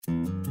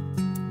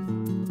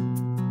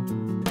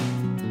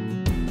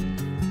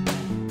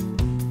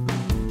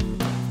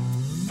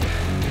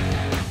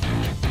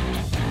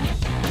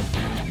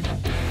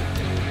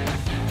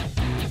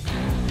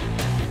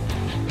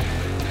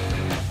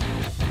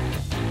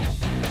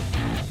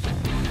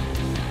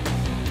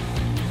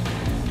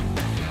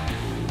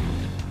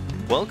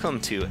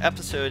Welcome to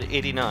episode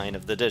 89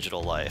 of The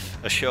Digital Life,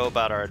 a show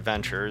about our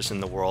adventures in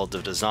the world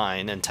of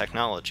design and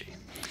technology.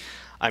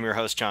 I'm your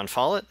host, John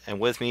Follett, and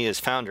with me is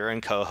founder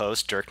and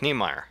co-host Dirk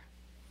Niemeyer.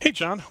 Hey,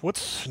 John,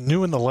 what's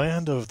new in the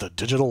land of the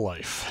digital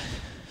life?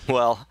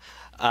 Well,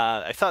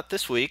 I thought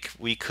this week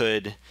we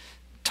could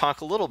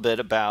talk a little bit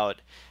about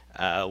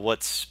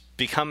what's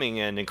becoming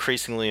an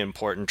increasingly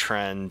important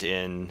trend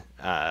in,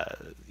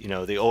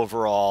 the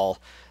overall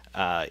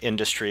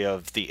industry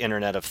of the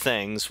Internet of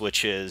Things,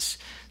 which is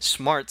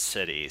smart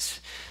cities.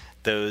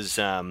 Those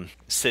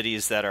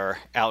cities that are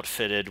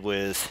outfitted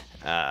with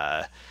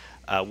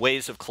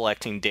ways of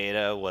collecting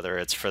data, whether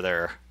it's for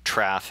their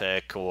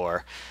traffic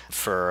or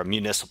for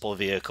municipal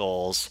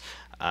vehicles.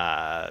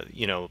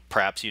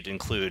 Perhaps you'd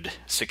include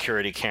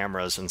security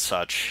cameras and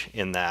such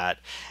in that,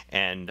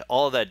 and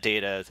all of that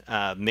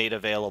data made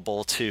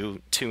available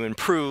to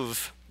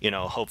improve,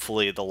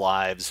 hopefully the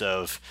lives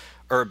of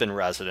urban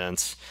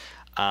residents,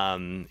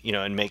 and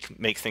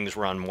make things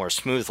run more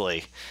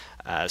smoothly.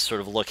 Sort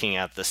of looking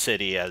at the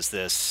city as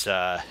this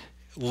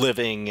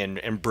living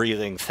and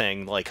breathing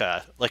thing, like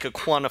a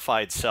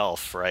quantified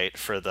self, right,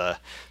 for the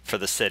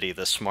city,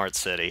 the smart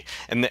city.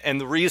 And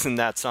the reason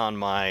that's on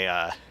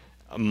my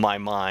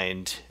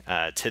mind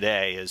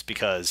today is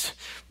because,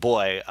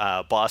 boy,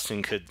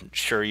 Boston could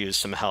sure use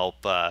some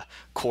help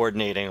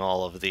coordinating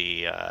all of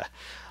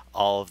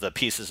the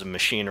pieces of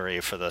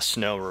machinery for the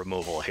snow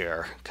removal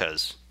here,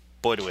 because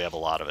boy, do we have a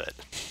lot of it.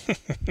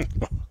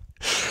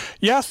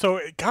 Yeah,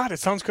 so, God, it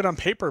sounds good on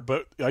paper,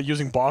 but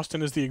using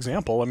Boston as the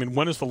example, I mean,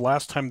 when is the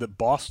last time that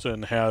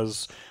Boston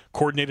has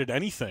coordinated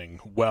anything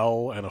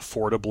well and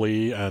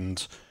affordably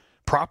and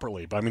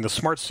properly? But I mean, the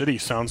smart city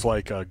sounds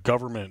like a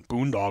government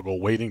boondoggle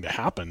waiting to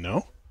happen,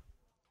 no?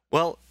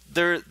 Well,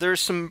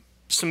 there's some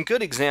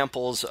good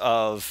examples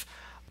of,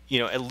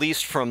 at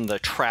least from the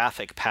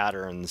traffic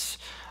patterns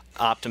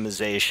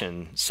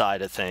optimization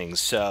side of things.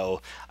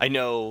 So I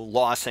know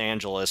Los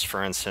Angeles,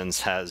 for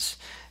instance, has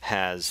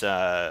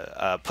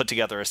put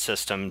together a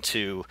system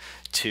to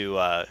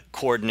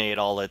coordinate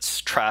all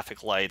its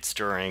traffic lights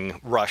during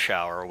rush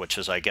hour, which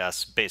is, I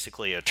guess,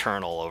 basically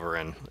eternal over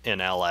in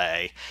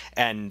LA,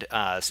 and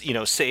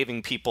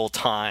saving people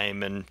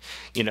time, and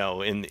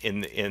in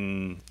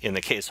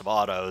the case of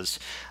autos,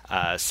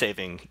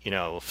 saving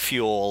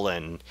fuel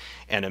and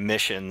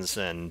emissions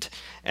and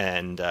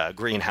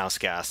greenhouse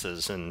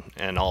gases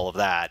and all of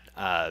that,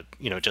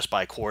 just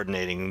by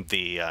coordinating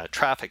the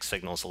traffic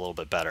signals a little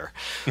bit better.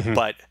 Mm-hmm.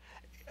 But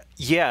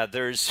yeah,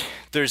 there's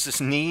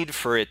this need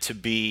for it to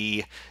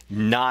be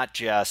not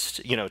just,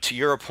 to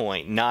your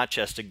point, not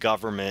just a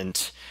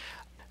government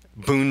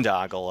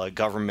boondoggle, a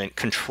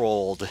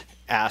government-controlled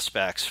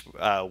aspects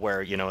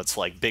where, it's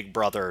like Big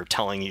Brother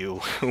telling you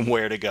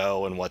where to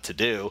go and what to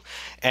do,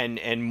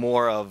 and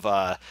more of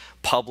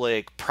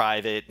public,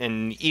 private,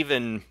 and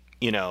even,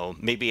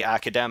 maybe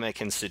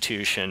academic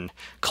institution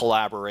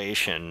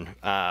collaboration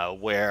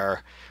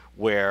where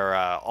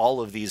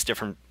all of these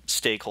different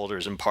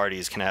stakeholders and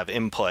parties can have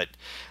input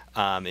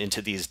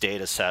into these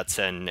data sets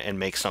and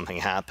make something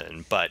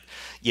happen. But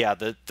yeah,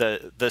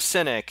 the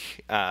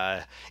cynic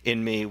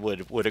in me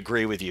would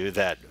agree with you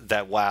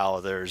that wow,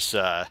 there's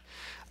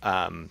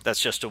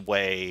that's just a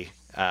way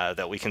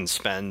that we can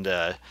spend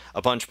a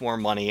bunch more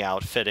money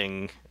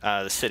outfitting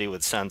the city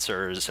with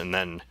sensors and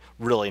then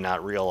really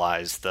not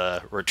realize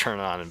the return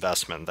on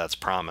investment that's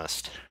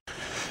promised.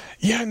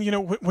 Yeah,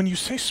 and when you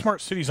say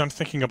smart cities, I'm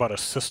thinking about a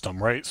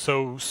system, right?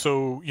 So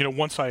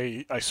once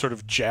I sort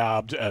of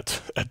jabbed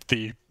at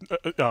the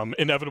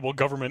inevitable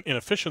government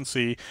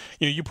inefficiency,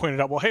 you pointed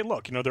out, well, hey,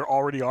 look, there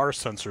already are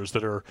sensors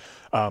that are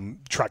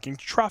tracking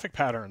traffic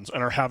patterns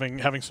and are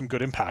having some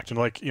good impact, and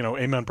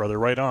amen, brother,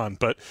 right on.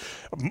 But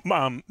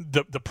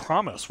the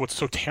promise, what's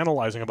so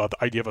tantalizing about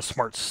the idea of a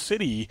smart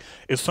city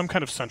is some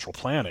kind of central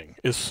planning,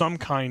 is some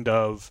kind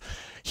of,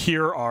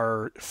 here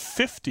are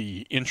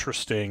 50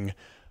 interesting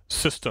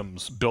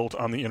systems built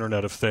on the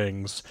Internet of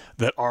Things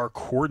that are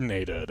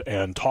coordinated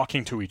and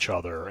talking to each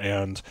other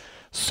and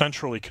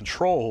centrally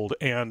controlled,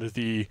 and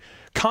the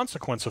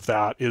consequence of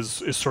that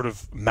is sort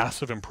of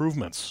massive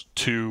improvements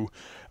to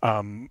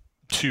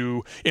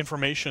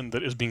information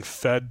that is being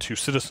fed to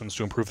citizens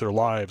to improve their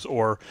lives,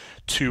 or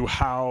to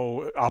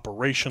how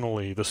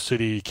operationally the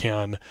city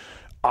can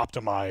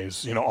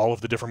optimize all of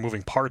the different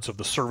moving parts of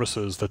the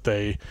services that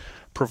they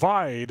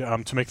provide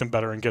to make them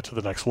better and get to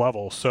the next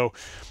level. So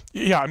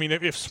yeah, I mean,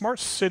 if smart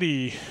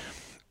city,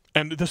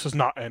 and this is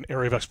not an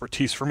area of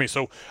expertise for me,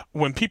 so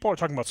when people are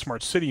talking about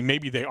smart city,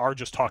 maybe they are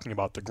just talking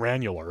about the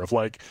granular of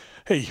like,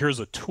 hey, here's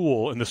a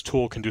tool and this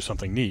tool can do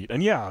something neat.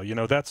 And yeah,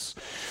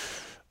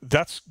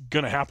 that's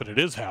going to happen. It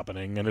is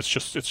happening, and it's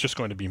just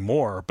going to be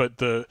more. But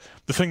the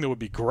thing that would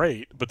be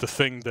great, but the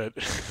thing that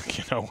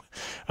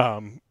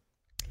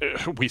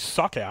we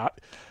suck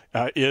at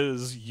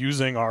is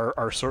using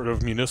our sort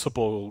of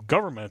municipal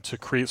government to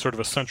create sort of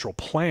a central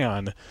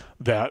plan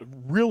that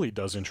really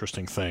does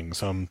interesting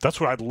things. That's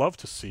what I'd love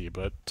to see,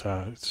 but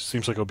it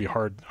seems like it'll be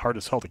hard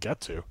as hell to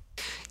get to.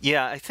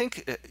 Yeah, I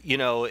think,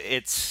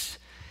 it's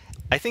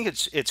I think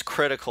it's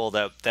critical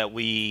that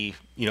we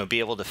be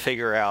able to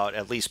figure out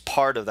at least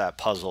part of that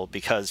puzzle,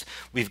 because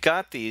we've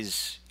got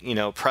these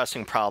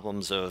pressing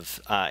problems of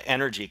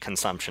energy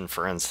consumption,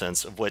 for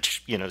instance, of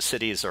which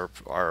cities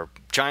are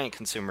giant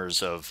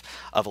consumers of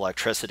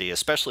electricity,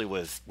 especially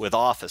with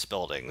office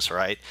buildings,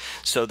 right?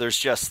 So there's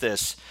just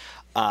this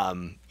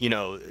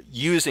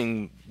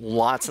using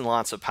lots and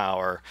lots of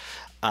power,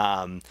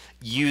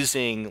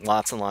 using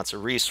lots and lots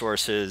of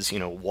resources,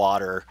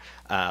 water,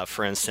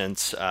 for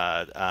instance,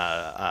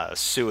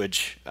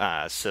 sewage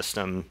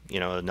system,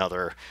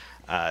 another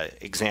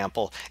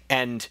example.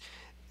 And,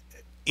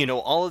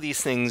 all of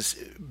these things,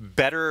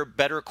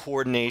 better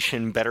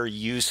coordination, better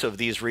use of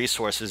these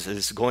resources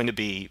is going to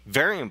be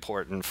very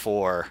important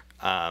for,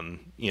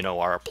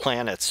 our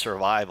planet's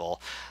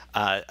survival.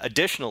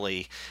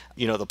 Additionally,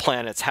 the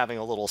planet's having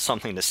a little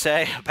something to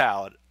say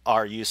about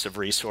our use of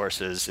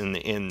resources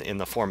in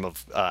the form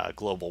of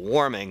global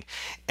warming,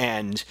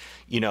 and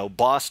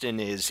Boston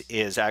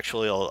is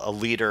actually a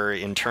leader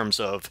in terms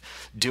of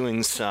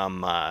doing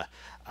some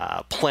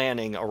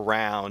planning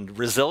around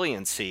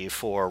resiliency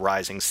for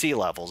rising sea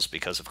levels,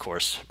 because of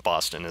course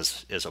Boston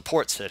is a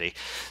port city.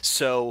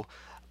 So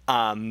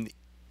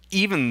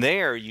even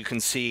there, you can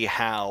see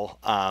how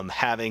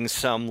having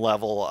some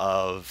level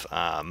of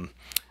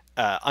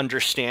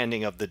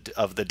understanding of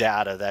the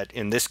data that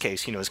in this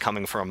case is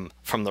coming from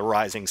the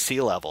rising sea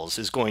levels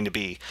is going to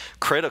be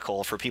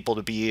critical for people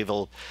to be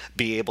able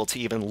to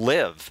even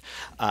live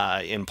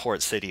in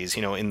port cities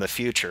in the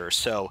future.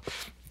 So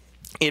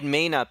it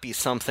may not be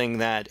something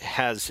that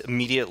has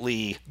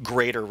immediately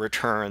greater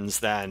returns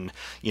than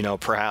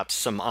perhaps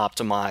some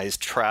optimized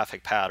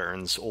traffic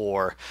patterns,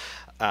 or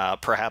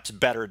perhaps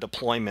better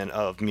deployment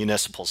of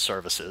municipal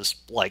services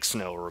like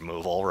snow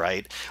removal,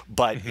 right?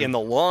 But in the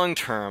long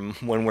term,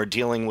 when we're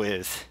dealing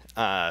with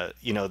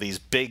these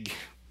big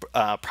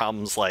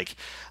problems like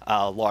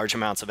large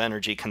amounts of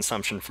energy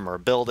consumption from our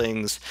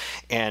buildings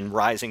and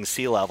rising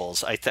sea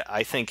levels,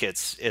 I think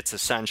it's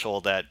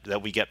essential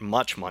that we get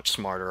much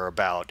smarter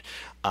about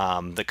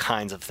the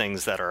kinds of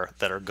things that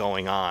are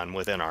going on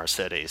within our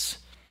cities.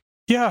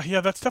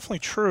 Yeah, that's definitely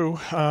true.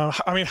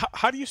 I mean,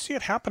 how do you see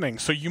it happening?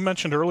 So you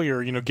mentioned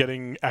earlier,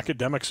 getting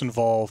academics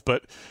involved,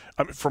 but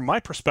from my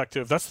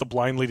perspective, that's the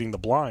blind leading the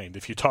blind.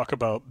 If you talk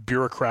about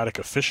bureaucratic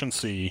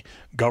efficiency,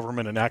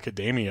 government and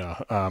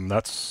academia,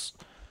 that's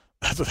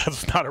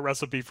not a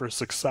recipe for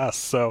success.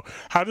 So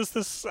how does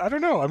this, I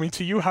don't know. I mean,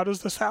 to you, how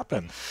does this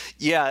happen?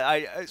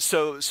 Yeah,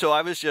 so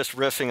I was just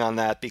riffing on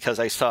that because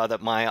I saw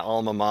that my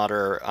alma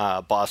mater,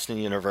 Boston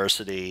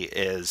University,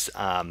 is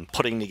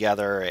putting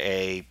together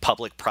a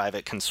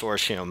public-private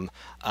consortium,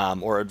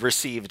 or had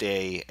received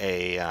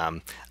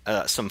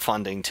some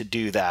funding to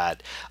do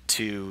that,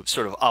 to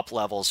sort of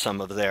up-level some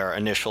of their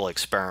initial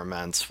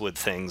experiments with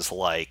things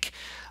like,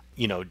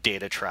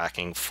 data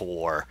tracking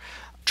for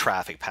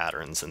traffic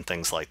patterns and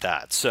things like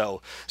that.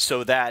 So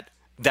that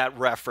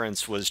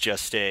reference was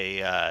just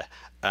might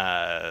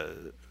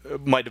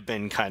have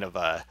been kind of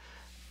a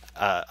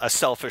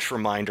selfish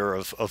reminder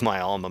of my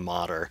alma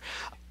mater.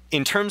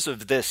 In terms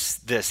of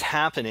this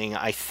happening,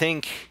 I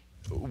think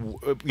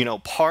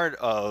part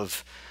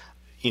of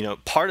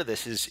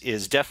this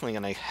is definitely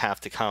going to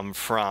have to come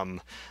from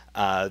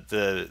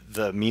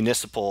the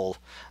municipal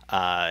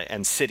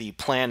and city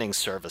planning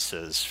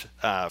services,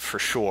 for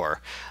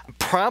sure.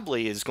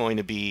 Probably is going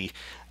to be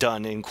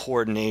done in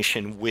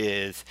coordination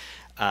with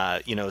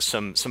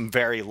some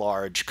very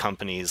large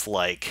companies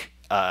like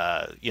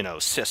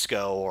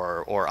Cisco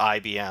or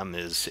IBM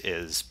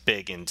is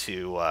big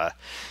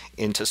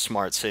into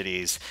smart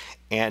cities,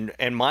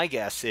 and my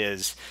guess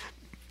is,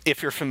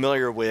 if you're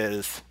familiar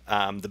with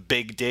the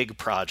Big Dig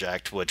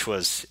project, which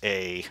was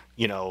a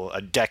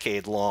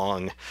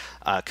decade-long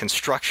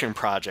construction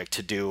project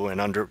to do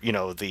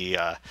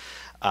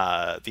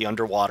the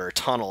underwater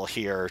tunnel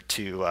here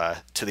to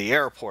the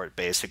airport,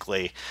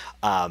 basically,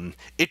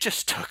 it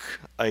just took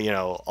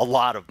a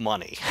lot of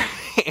money,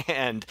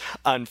 and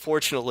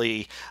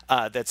unfortunately,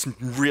 that's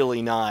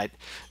really not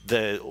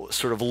the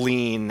sort of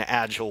lean,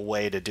 agile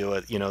way to do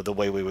it. The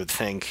way we would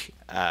think,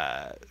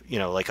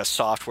 like a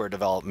software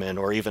development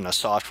or even a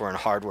software and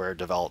hardware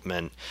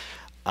development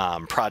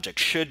project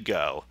should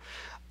go.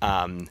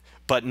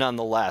 But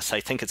nonetheless, I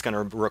think it's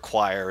going to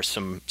require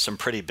some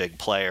pretty big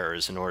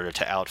players in order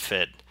to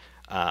outfit,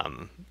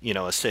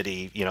 a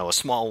city, a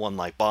small one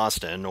like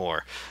Boston,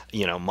 or,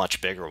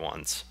 much bigger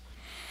ones.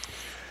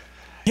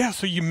 Yeah,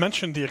 so you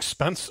mentioned the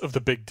expense of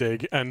the Big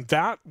Dig, and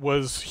that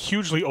was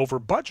hugely over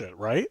budget,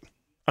 right?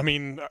 I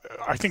mean,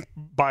 I think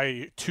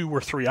by 2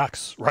 or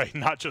 3x, right?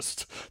 Not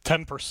just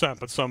 10%,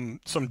 but some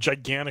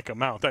gigantic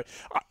amount.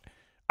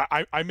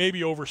 I may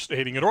be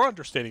overstating it or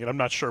understating it. I'm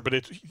not sure, but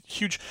it's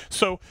huge.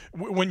 So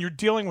when you're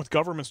dealing with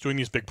governments doing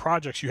these big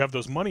projects, you have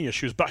those money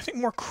issues. But I think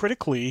more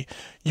critically,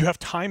 you have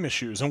time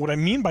issues. And what I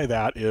mean by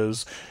that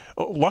is,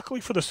 luckily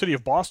for the city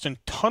of Boston,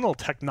 tunnel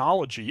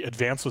technology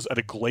advances at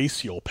a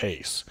glacial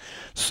pace.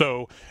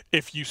 So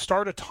if you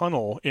start a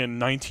tunnel in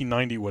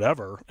 1990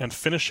 whatever and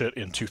finish it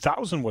in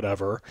 2000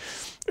 whatever,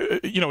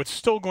 it's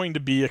still going to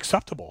be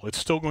acceptable. It's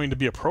still going to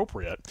be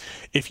appropriate.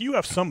 If you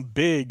have some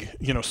big,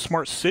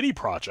 smart city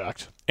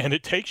project and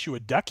it takes you a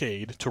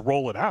decade to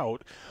roll it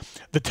out,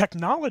 the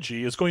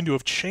technology is going to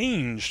have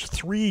changed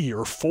 3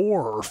 or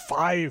 4 or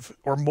 5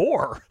 or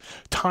more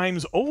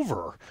times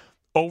over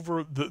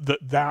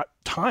that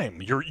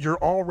time. You're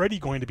already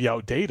going to be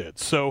outdated.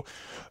 So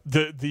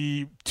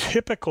the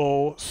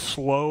typical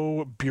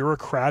slow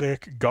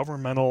bureaucratic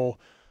governmental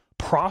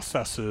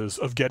processes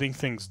of getting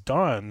things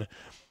done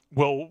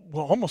will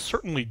almost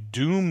certainly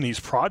doom these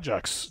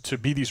projects to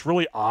be these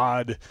really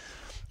odd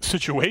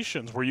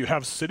situations where you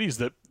have cities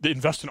that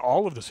invest in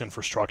all of this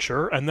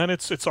infrastructure and then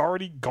it's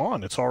already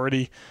gone. It's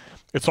already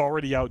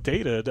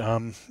outdated.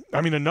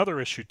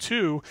 Another issue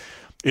too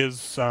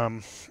is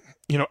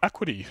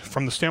equity,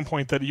 from the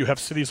standpoint that you have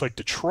cities like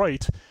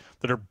Detroit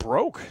that are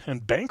broke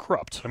and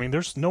bankrupt.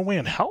 There's no way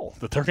in hell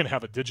that they're going to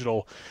have a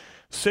digital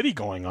city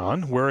going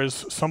on,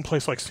 whereas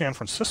someplace like San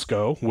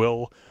Francisco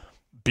will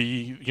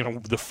be,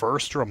 the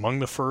first or among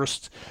the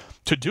first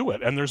to do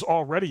it. And there's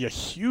already a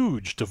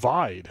huge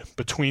divide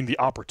between the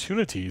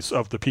opportunities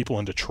of the people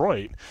in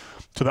Detroit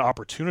to the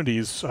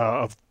opportunities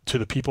to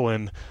the people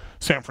in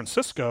San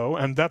Francisco,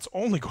 and that's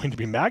only going to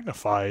be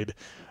magnified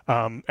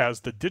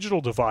as the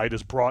digital divide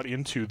is brought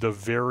into the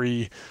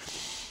very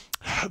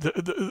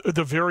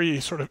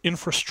sort of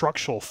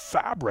infrastructural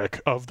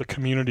fabric of the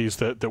communities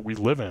that we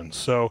live in.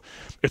 So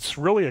it's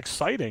really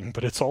exciting,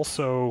 but it's a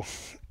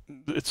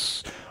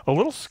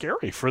little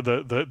scary for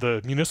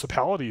the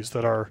municipalities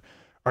that are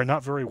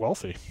not very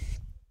wealthy.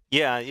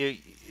 Yeah,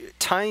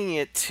 tying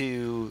it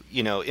to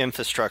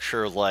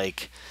infrastructure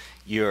like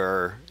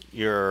your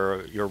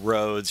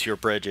roads, your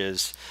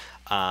bridges,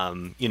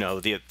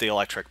 the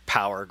electric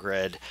power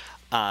grid.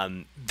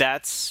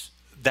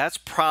 That's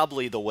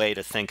probably the way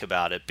to think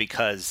about it,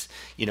 because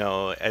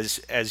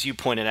as you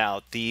pointed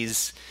out,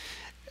 these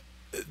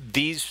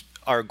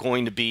are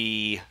going to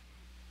be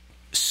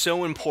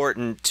so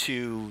important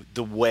to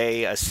the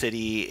way a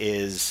city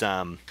is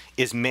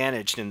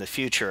managed in the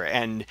future.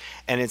 And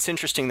it's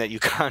interesting that you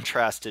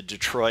contrasted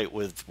Detroit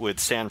with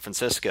San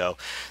Francisco.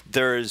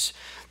 There's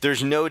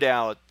no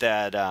doubt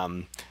that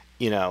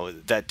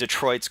that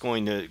Detroit's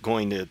going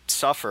to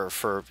suffer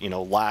for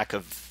lack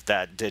of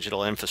that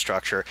digital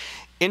infrastructure.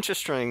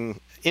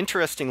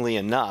 Interestingly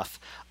enough,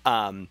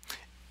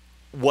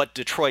 what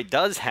Detroit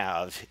does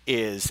have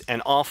is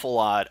an awful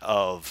lot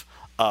of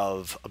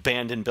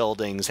abandoned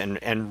buildings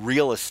and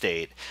real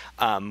estate,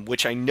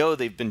 which I know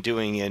they've been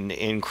doing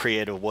in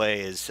creative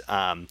ways,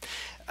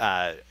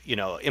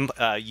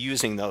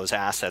 using those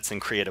assets in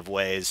creative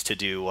ways to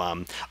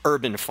do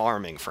urban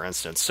farming, for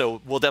instance.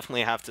 So we'll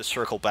definitely have to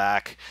circle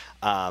back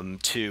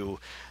to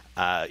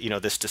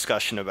this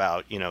discussion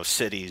about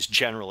cities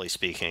generally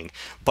speaking.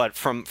 But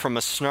from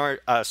a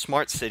smart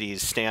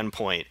cities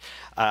standpoint,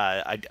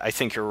 I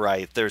think you're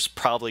right. It's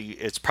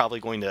probably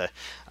going to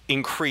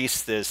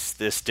increase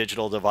this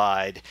digital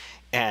divide,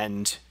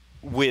 and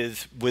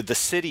with the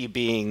city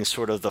being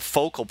sort of the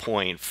focal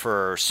point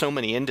for so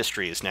many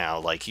industries now,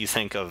 like you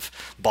think of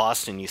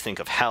Boston, you think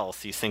of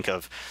health, you think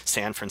of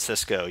San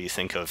Francisco, you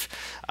think of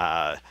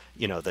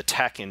the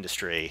tech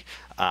industry,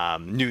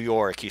 New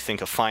York, you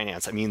think of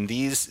finance.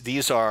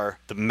 These are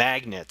the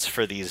magnets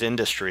for these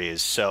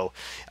industries. So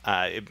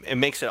it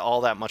makes it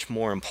all that much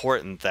more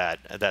important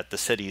that the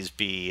cities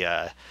be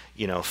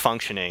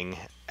functioning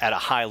at a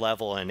high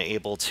level and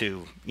able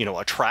to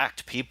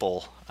attract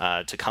people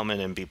to come in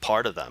and be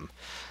part of them.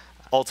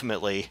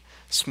 Ultimately,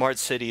 smart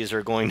cities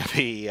are going to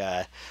be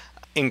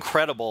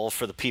incredible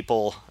for the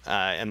people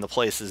and the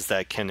places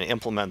that can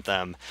implement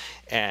them,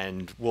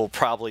 and will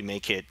probably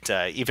make it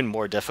even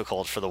more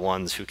difficult for the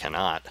ones who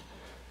cannot.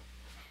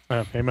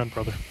 Amen,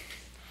 brother.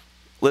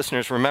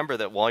 Listeners, remember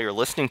that while you're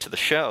listening to the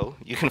show,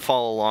 you can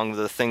follow along with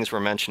the things we're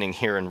mentioning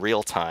here in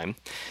real time.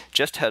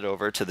 Just head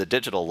over to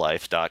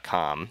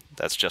thedigitallife.com,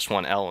 that's just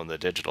one L in the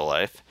Digital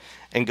Life,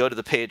 and go to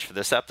the page for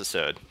this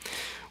episode.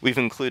 We've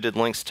included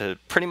links to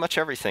pretty much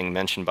everything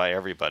mentioned by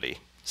everybody,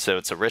 so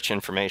it's a rich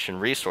information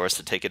resource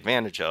to take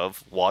advantage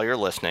of while you're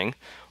listening,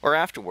 or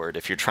afterward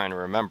if you're trying to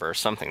remember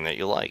something that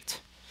you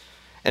liked.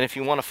 And if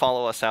you want to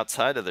follow us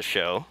outside of the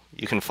show,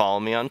 you can follow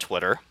me on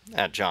Twitter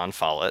at John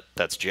Follett.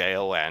 That's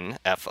JONFOLLETT.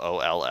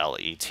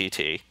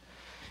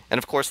 And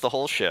of course, the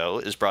whole show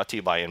is brought to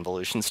you by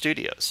Involution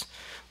Studios,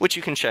 which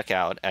you can check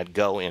out at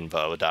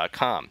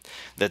goinvo.com.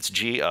 That's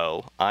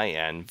GOINVO.com.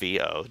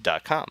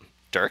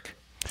 Dirk?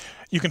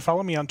 You can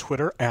follow me on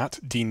Twitter at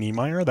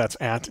dniemeyer. That's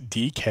at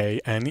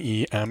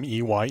DKNEMEYER.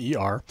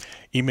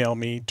 Email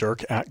me,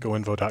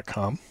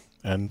 dirk@goinvo.com.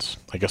 And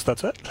I guess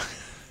that's it.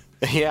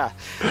 Yeah,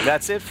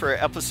 that's it for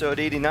episode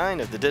 89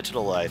 of The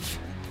Digital Life.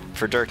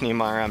 For Dirk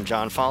Niemeyer, I'm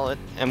John Follett,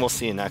 and we'll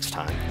see you next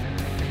time.